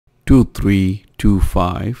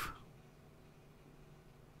2325.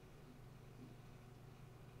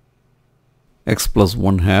 X plus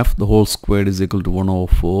 1/2, the whole squared is equal to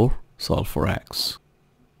 1/4. Solve for x.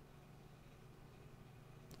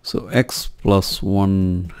 So x plus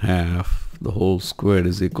 1/2, the whole squared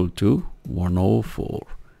is equal to 1/4.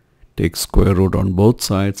 Take square root on both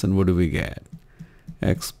sides, and what do we get?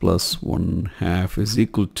 X plus 1/2 is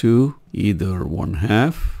equal to either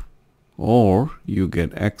 1/2, or you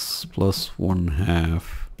get x plus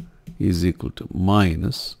 1/2 is equal to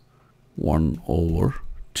minus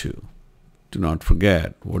 1/2. Do not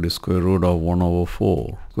forget, what is square root of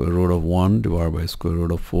 1/4? Square root of 1 divided by square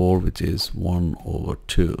root of 4, which is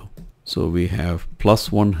 1/2. So we have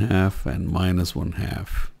plus 1/2 and minus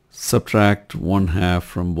 1/2. Subtract 1/2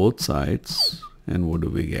 from both sides, and what do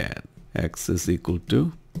we get? X is equal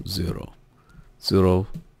to 0. 0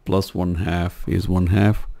 plus 1/2 is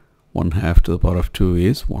 1/2. 1/2 to the power of 2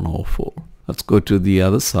 is 1/4. Let's go to the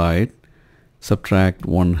other side. Subtract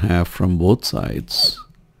 1/2 from both sides.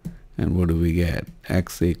 And what do we get?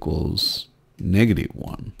 X equals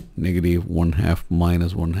 -1. Negative 1/2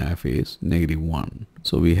 minus 1/2 is -1.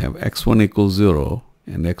 So we have x1 equals 0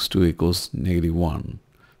 and x2 equals -1.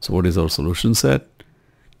 So what is our solution set?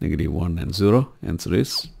 -1 and 0. Answer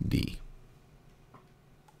is D.